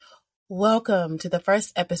Welcome to the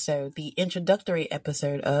first episode, the introductory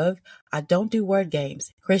episode of I Don't Do Word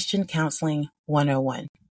Games, Christian Counseling 101.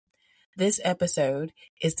 This episode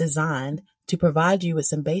is designed to provide you with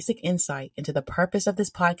some basic insight into the purpose of this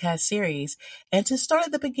podcast series and to start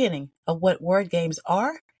at the beginning of what word games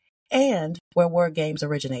are and where word games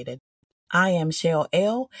originated. I am Shell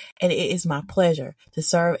L, and it is my pleasure to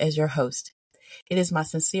serve as your host. It is my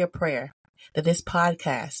sincere prayer that this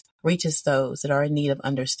podcast reaches those that are in need of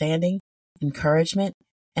understanding, encouragement,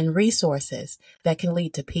 and resources that can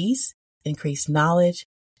lead to peace, increased knowledge,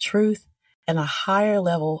 truth, and a higher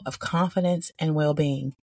level of confidence and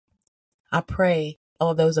well-being. I pray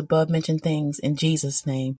all of those above mentioned things in Jesus'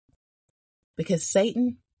 name. Because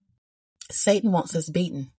Satan wants us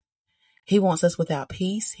beaten. He wants us without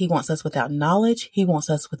peace. He wants us without knowledge. He wants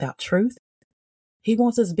us without truth. He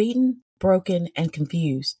wants us beaten, broken, and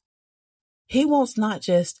confused. He wants not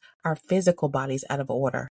just our physical bodies out of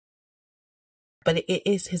order, but it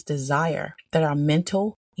is his desire that our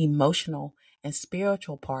mental, emotional, and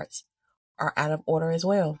spiritual parts are out of order as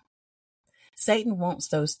well. Satan wants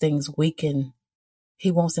those things weakened.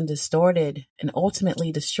 He wants them distorted and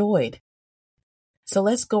ultimately destroyed. So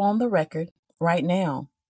let's go on the record right now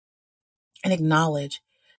and acknowledge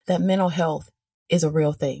that mental health is a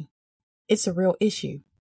real thing. It's a real issue.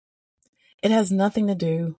 It has nothing to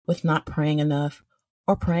do with not praying enough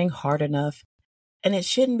or praying hard enough, and it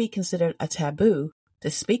shouldn't be considered a taboo to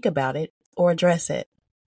speak about it or address it.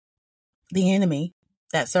 The enemy,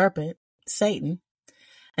 that serpent, Satan,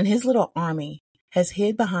 and his little army has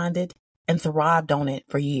hid behind it and thrived on it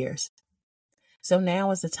for years. So now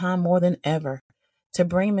is the time more than ever to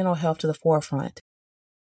bring mental health to the forefront,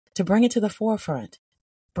 bring it to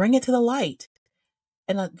the light,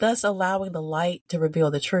 and thus allowing the light to reveal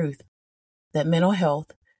the truth that mental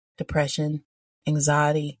health, depression,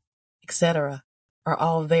 anxiety, etc. are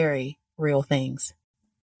all very real things.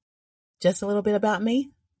 Just a little bit about me.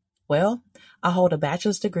 Well, I hold a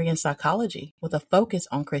bachelor's degree in psychology with a focus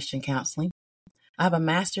on Christian counseling. I have a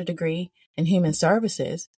master's degree in human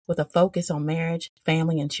services with a focus on marriage,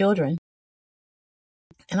 family, and children.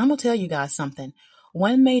 And I'm going to tell you guys something.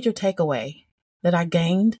 One major takeaway that I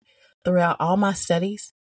gained throughout all my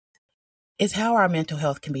studies is how our mental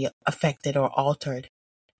health can be affected or altered.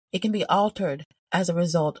 It can be altered as a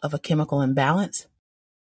result of a chemical imbalance.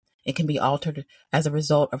 It can be altered as a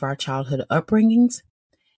result of our childhood upbringings.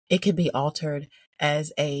 It can be altered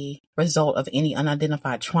as a result of any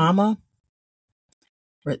unidentified trauma.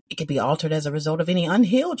 It can be altered as a result of any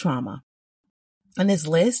unhealed trauma. And this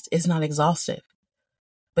list is not exhaustive,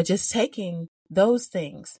 but just taking those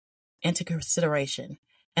things into consideration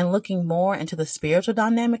and looking more into the spiritual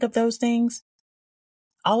dynamic of those things,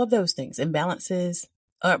 all of those things, imbalances,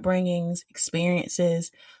 upbringings,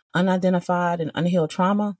 experiences, unidentified and unhealed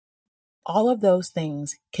trauma, all of those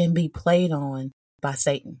things can be played on by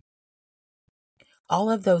Satan. All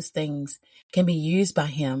of those things can be used by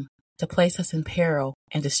him to place us in peril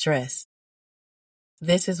and distress.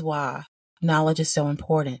 This is why knowledge is so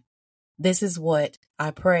important. This is what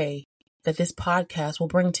I pray that this podcast will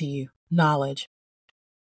bring to you.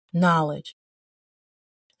 Knowledge.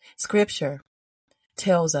 Scripture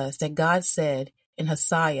tells us that God said in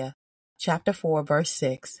Hosea chapter 4, verse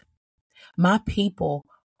 6, "My people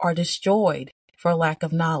are destroyed for lack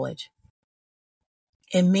of knowledge."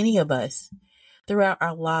 And many of us throughout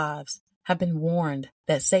our lives have been warned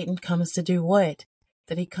that Satan comes to do what?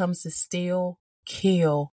 That he comes to steal,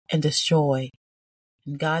 kill, and destroy.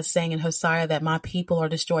 And God saying in Hosea that my people are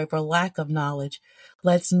destroyed for lack of knowledge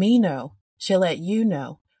lets me know, should let you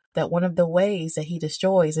know, that one of the ways that he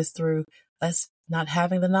destroys is through us not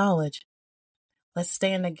having the knowledge. Let's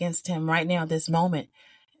stand against him right now, this moment,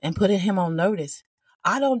 and put him on notice.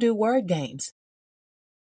 I don't do word games.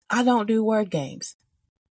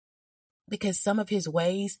 Because some of his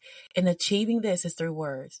ways in achieving this is through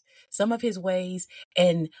words. Some of his ways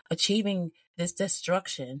in achieving this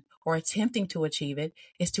destruction or attempting to achieve it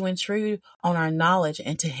is to intrude on our knowledge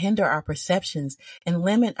and to hinder our perceptions and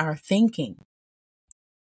limit our thinking.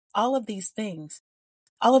 All of these things,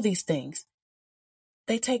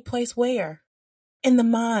 they take place where? In the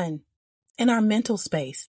mind, in our mental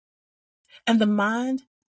space. And the mind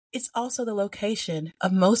is also the location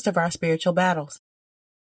of most of our spiritual battles.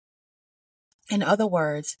 In other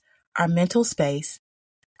words, our mental space,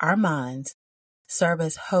 our minds, serve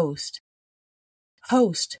as host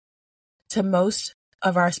to most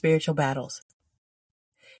of our spiritual battles.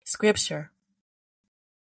 Scripture,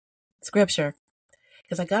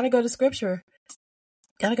 because I gotta go to Scripture.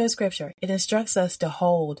 It instructs us to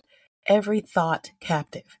hold every thought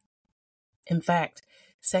captive. In fact,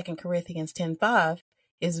 2 Corinthians 10:5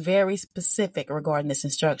 is very specific regarding this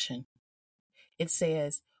instruction. It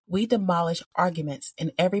says, we demolish arguments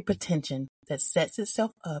and every pretension that sets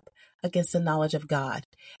itself up against the knowledge of God,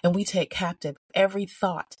 and we take captive every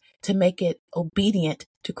thought to make it obedient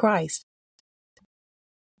to Christ.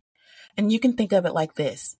 And you can think of it like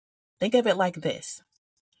this. Think of it like this.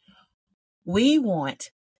 We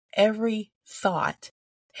want every thought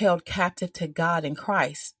held captive to God in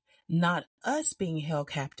Christ, not us being held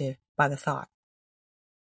captive by the thought.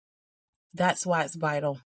 That's why it's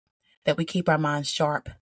vital that we keep our minds sharp.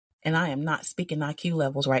 And I am not speaking IQ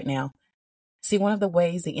levels right now. See, one of the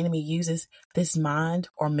ways the enemy uses this mind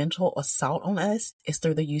or mental assault on us is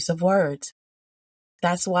through the use of words.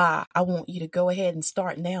 That's why I want you to go ahead and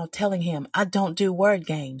start now telling him, I don't do word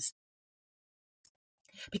games.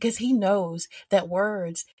 Because he knows that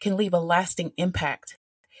words can leave a lasting impact.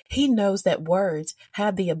 He knows that words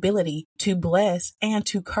have the ability to bless and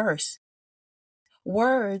to curse.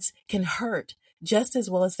 Words can hurt just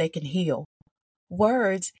as well as they can heal.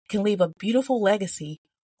 Words can leave a beautiful legacy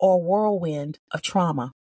or whirlwind of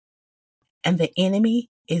trauma. And the enemy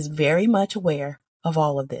is very much aware of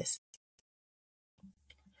all of this.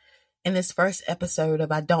 In this first episode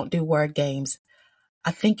of I Don't Do Word Games,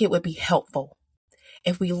 I think it would be helpful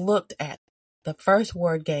if we looked at the first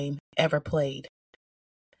word game ever played.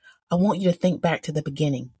 I want you to think back to the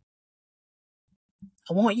beginning.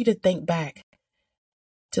 I want you to think back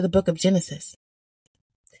to the book of Genesis.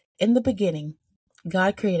 In the beginning,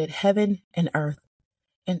 God created heaven and earth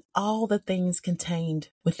and all the things contained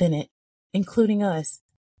within it, including us.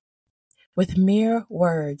 With mere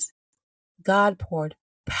words, God poured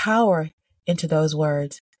power into those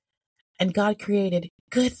words, and God created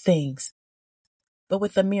good things. But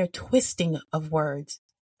with the mere twisting of words,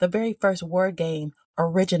 the very first word game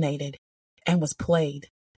originated and was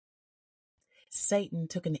played. Satan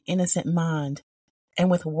took an innocent mind and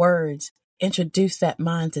with words introduced that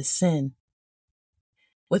mind to sin.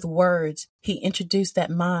 With words, he introduced that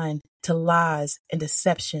mind to lies and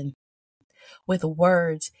deception. With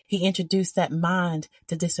words, he introduced that mind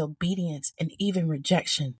to disobedience and even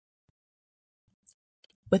rejection.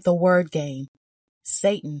 With the word game,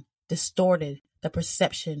 Satan distorted the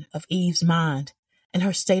perception of Eve's mind and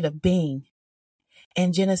her state of being.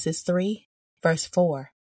 In Genesis 3, verse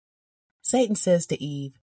 4, Satan says to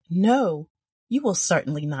Eve, "No, you will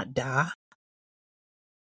certainly not die."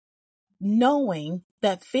 Knowing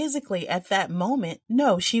that physically at that moment,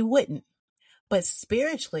 no, she wouldn't. But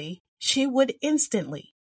spiritually, she would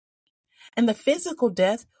instantly. And the physical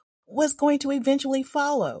death was going to eventually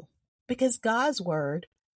follow because God's word,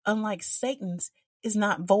 unlike Satan's, is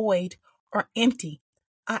not void or empty.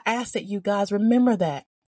 I ask that you guys remember that.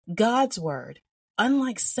 God's word,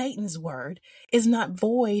 unlike Satan's word, is not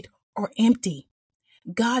void or empty.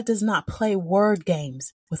 God does not play word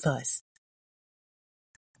games with us.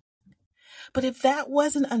 But if that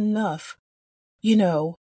wasn't enough,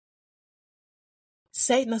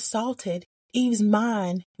 Satan assaulted Eve's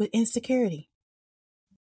mind with insecurity.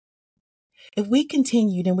 If we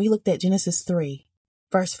continued and we looked at Genesis 3,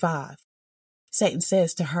 verse 5, Satan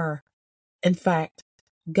says to her, "In fact,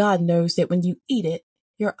 God knows that when you eat it,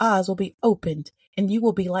 your eyes will be opened and you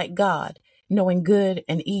will be like God, knowing good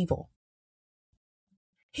and evil."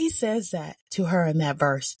 He says that to her in that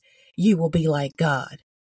verse, you will be like God.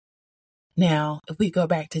 Now, if we go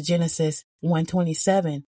back to Genesis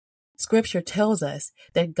 1:27, Scripture tells us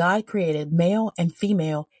that God created male and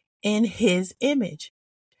female in his image.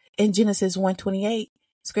 In Genesis 1:28,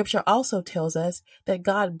 Scripture also tells us that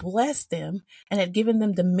God blessed them and had given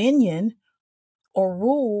them dominion or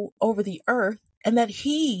rule over the earth, and that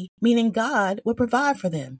he, meaning God, would provide for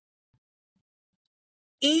them.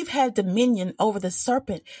 Eve had dominion over the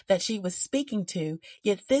serpent that she was speaking to,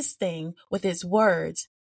 yet this thing with its words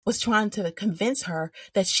was trying to convince her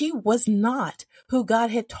that she was not who God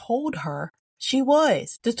had told her she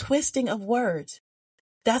was. The twisting of words.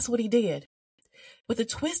 That's what he did. With the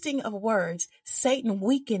twisting of words, Satan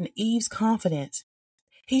weakened Eve's confidence.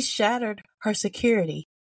 He shattered her security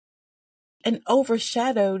and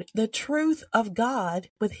overshadowed the truth of God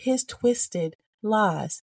with his twisted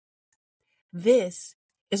lies. This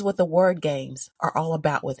is what the word games are all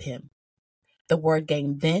about with him. The word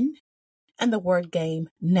game then and the word game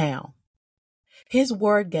now. His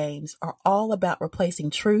word games are all about replacing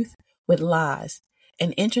truth with lies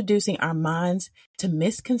and introducing our minds to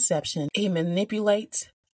misconception. He manipulates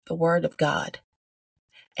the word of God.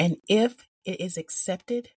 And if it is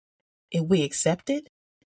accepted, if we accept it,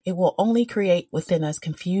 it will only create within us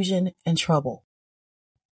confusion and trouble.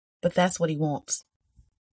 But that's what he wants.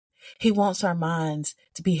 He wants our minds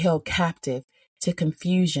to be held captive to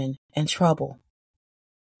confusion and trouble.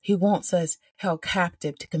 He wants us held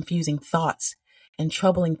captive to confusing thoughts and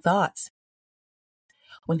troubling thoughts.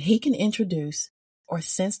 When he can introduce or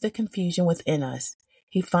sense the confusion within us,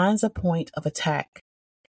 he finds a point of attack.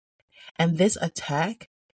 And this attack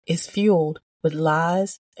is fueled with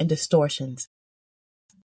lies and distortions.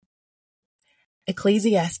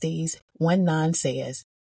 Ecclesiastes 1:9 says,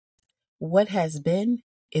 "What has been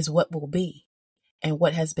is what will be, and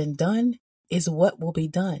what has been done is what will be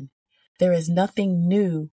done. There is nothing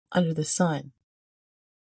new under the sun."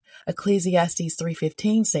 Ecclesiastes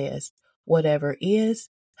 3:15 says, "Whatever is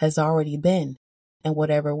has already been, and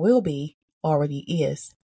whatever will be already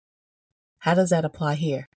is." How does that apply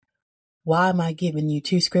here? Why am I giving you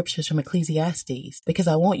two scriptures from Ecclesiastes? Because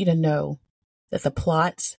I want you to know that the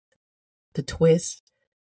plots, the twists,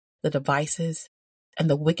 the devices, and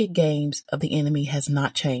the wicked games of the enemy has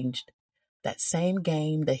not changed. That same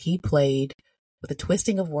game that he played with the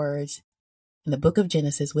twisting of words in the book of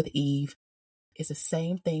Genesis with Eve is the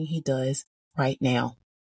same thing he does right now.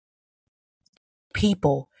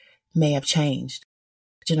 People may have changed.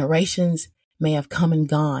 Generations may have come and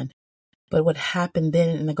gone. But what happened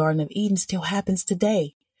then in the Garden of Eden still happens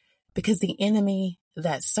today. Because the enemy,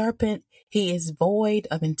 that serpent, he is void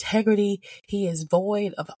of integrity. He is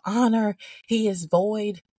void of honor. He is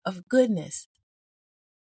void of goodness.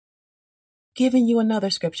 Giving you another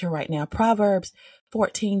scripture right now, Proverbs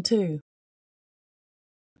 14:2.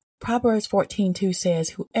 Proverbs 14:2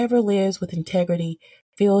 says, "Whoever lives with integrity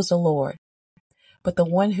fears the Lord, but the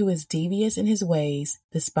one who is devious in his ways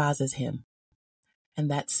despises him." And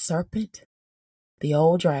that serpent, the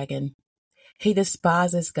old dragon, he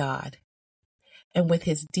despises God. And with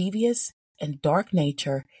his devious and dark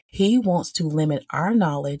nature, he wants to limit our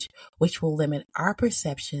knowledge, which will limit our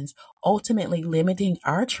perceptions, ultimately limiting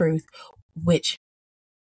our truth, which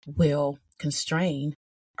will constrain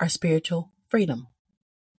our spiritual freedom.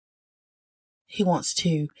 He wants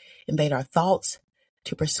to invade our thoughts,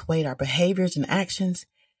 to persuade our behaviors and actions,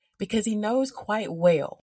 because he knows quite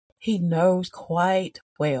well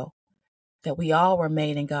that we all were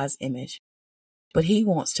made in God's image, but he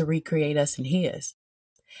wants to recreate us in his.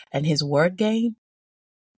 And his word game,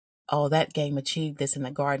 that game achieved this in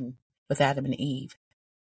the garden with Adam and Eve.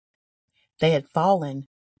 They had fallen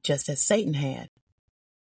just as Satan had.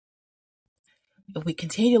 If we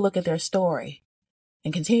continue to look at their story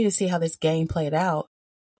and continue to see how this game played out,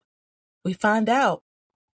 we find out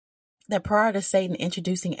that prior to Satan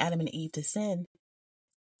introducing Adam and Eve to sin,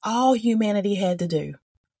 all humanity had to do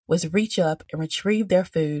was reach up and retrieve their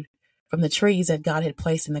food from the trees that God had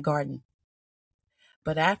placed in the garden.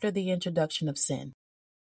 But after the introduction of sin,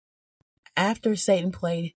 after Satan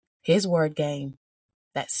played his word game,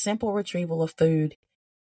 that simple retrieval of food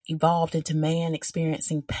evolved into man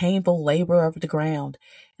experiencing painful labor of the ground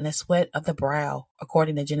and the sweat of the brow,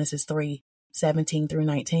 according to Genesis 3:17 through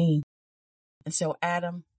 19. And so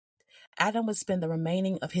Adam would spend the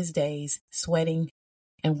remaining of his days sweating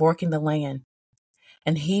and working the land.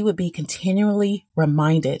 And he would be continually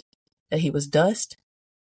reminded that he was dust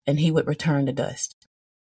and he would return to dust.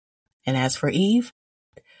 And as for Eve,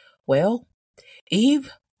 well,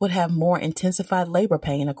 Eve would have more intensified labor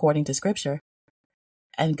pain according to scripture.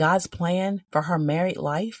 And God's plan for her married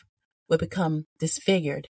life would become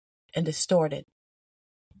disfigured and distorted.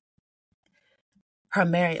 Her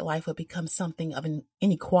married life would become something of an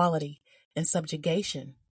inequality and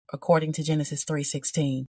subjugation, according to Genesis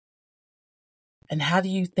 3:16. And how do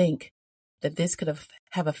you think that this could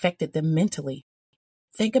have affected them mentally?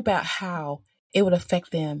 Think about how it would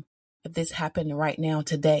affect them if this happened right now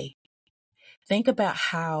today. Think about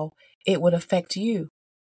how it would affect you.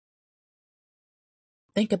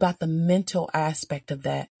 Think about the mental aspect of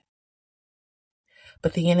that.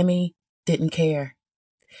 But the enemy didn't care,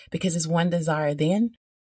 because his one desire then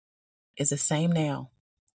is the same now.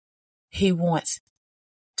 He wants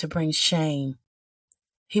to bring shame.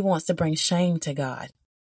 He wants to bring shame to God.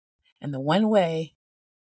 And the one way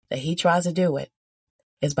that he tries to do it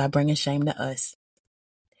is by bringing shame to us.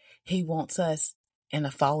 He wants us in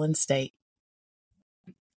a fallen state.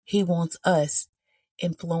 He wants us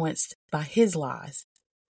influenced by his lies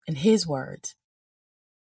and his words.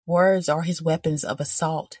 Words are his weapons of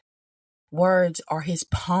assault. Words are his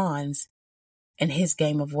pawns in his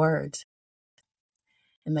game of words.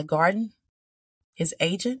 In the garden, his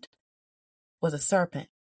agent was a serpent.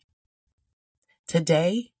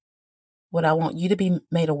 Today, what I want you to be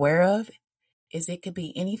made aware of is it could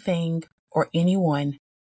be anything or anyone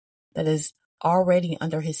that is already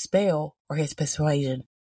under his spell or his persuasion.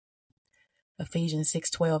 Ephesians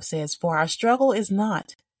 6:12 says, "For our struggle is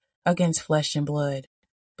not against flesh and blood,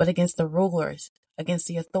 but against the rulers, against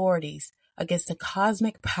the authorities, against the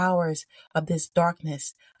cosmic powers of this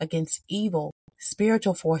darkness, against evil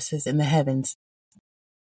spiritual forces in the heavens.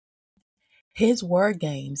 His word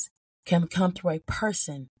games can come through a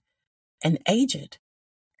person, an agent,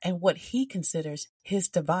 and what he considers his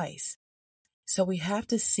device. So we have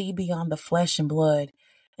to see beyond the flesh and blood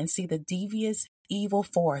and see the devious evil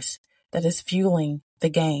force that is fueling the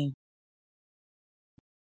game.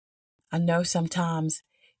 I know sometimes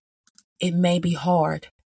it may be hard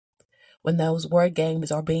when those word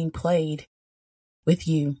games are being played with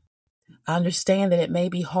you. I understand that it may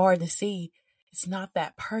be hard to see it's not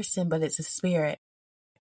that person, but it's a spirit.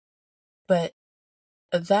 But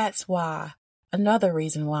that's why, another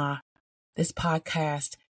reason why this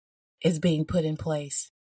podcast is being put in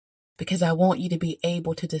place, because I want you to be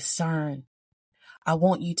able to discern. I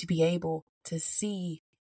want you to be able to see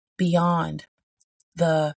beyond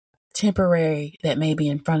the temporary that may be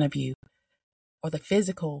in front of you or the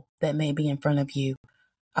physical that may be in front of you.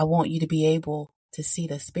 I want you to be able to see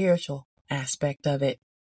the spiritual aspect of it.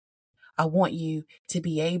 I want you to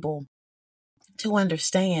be able to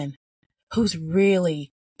understand who's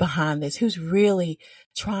really behind this, who's really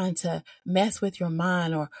trying to mess with your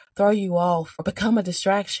mind or throw you off or become a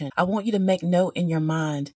distraction. I want you to make note in your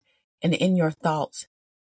mind and in your thoughts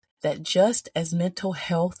that just as mental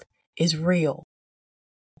health is real,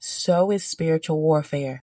 so is spiritual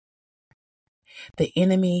warfare. The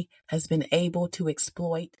enemy has been able to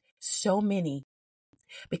exploit so many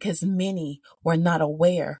because many were not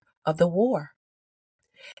aware of the war.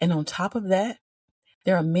 And on top of that,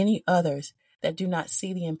 there are many others that do not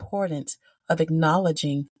see the importance of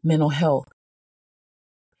acknowledging mental health.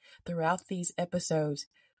 Throughout these episodes,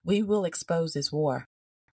 we will expose this war.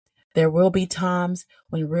 There will be times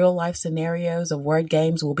when real life scenarios of word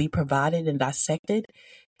games will be provided and dissected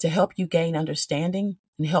to help you gain understanding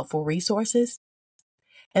and helpful resources.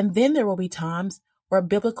 And then there will be times where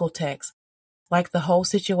biblical texts, like the whole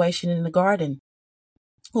situation in the garden,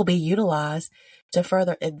 will be utilized to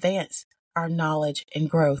further advance our knowledge and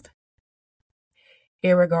growth.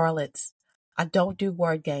 Irregardless, I Don't Do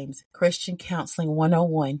Word Games, Christian Counseling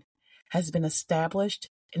 101 has been established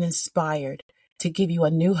and inspired to give you a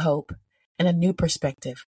new hope and a new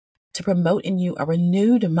perspective, to promote in you a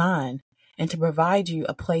renewed mind, and to provide you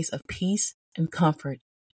a place of peace and comfort.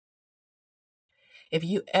 If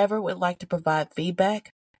you ever would like to provide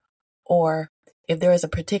feedback, or if there is a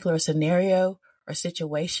particular scenario or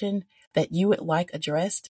situation that you would like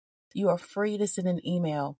addressed, you are free to send an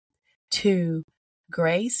email to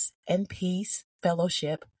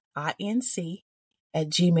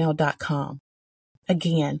graceandpeacefellowship@gmail.com.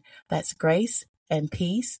 Again, that's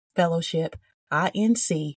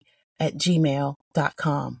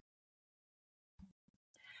graceandpeacefellowship@gmail.com.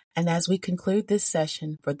 And as we conclude this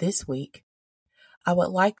session for this week, I would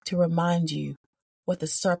like to remind you what the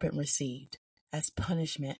serpent received as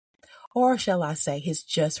punishment, or shall I say his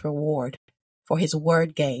just reward for his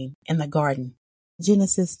word game in the garden.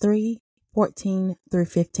 Genesis 3:14 through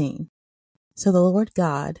 15. So the Lord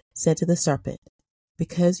God said to the serpent,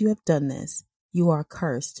 "Because you have done this, you are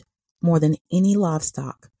cursed more than any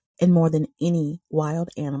livestock and more than any wild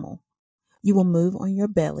animal. You will move on your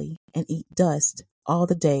belly and eat dust all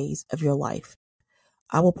the days of your life.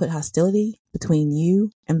 I will put hostility between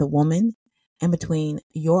you and the woman, and between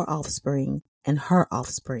your offspring and her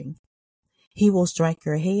offspring. He will strike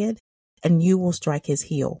your head, and you will strike his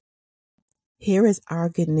heel." Here is our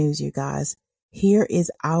good news, you guys. Here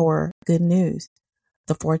is our good news.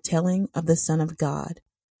 The foretelling of the Son of God,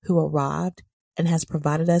 who arrived and has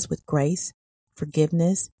provided us with grace,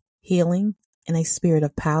 forgiveness, healing, and a spirit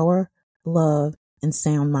of power, love, and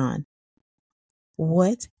sound mind.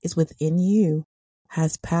 What is within you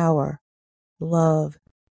has power, love,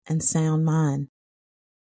 and sound mind.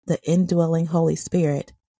 The indwelling Holy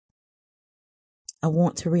Spirit. I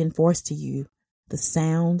want to reinforce to you the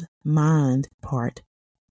sound mind part.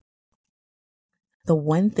 The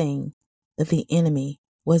one thing that the enemy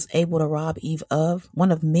was able to rob Eve of,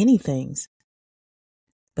 one of many things.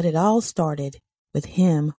 But it all started with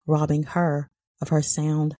him robbing her of her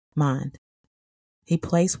sound mind. He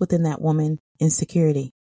placed within that woman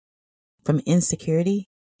insecurity. From insecurity,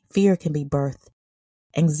 fear can be birthed.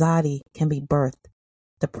 Anxiety can be birthed.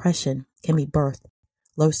 Depression can be birthed.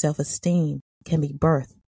 Low self-esteem can be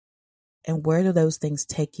birthed. And where do those things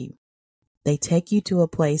take you? They take you to a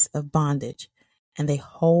place of bondage, and they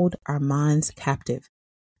hold our minds captive.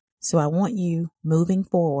 So I want you, moving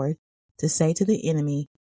forward, to say to the enemy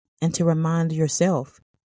and to remind yourself,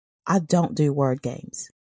 I don't do word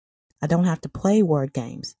games. I don't have to play word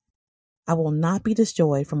games. I will not be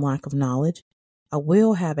destroyed from lack of knowledge. I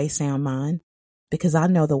will have a sound mind because I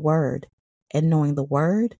know the word. and knowing the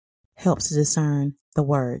word helps to discern the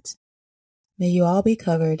words. May you all be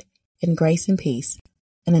covered in grace and peace.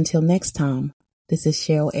 And until next time, this is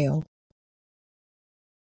Cheryl L.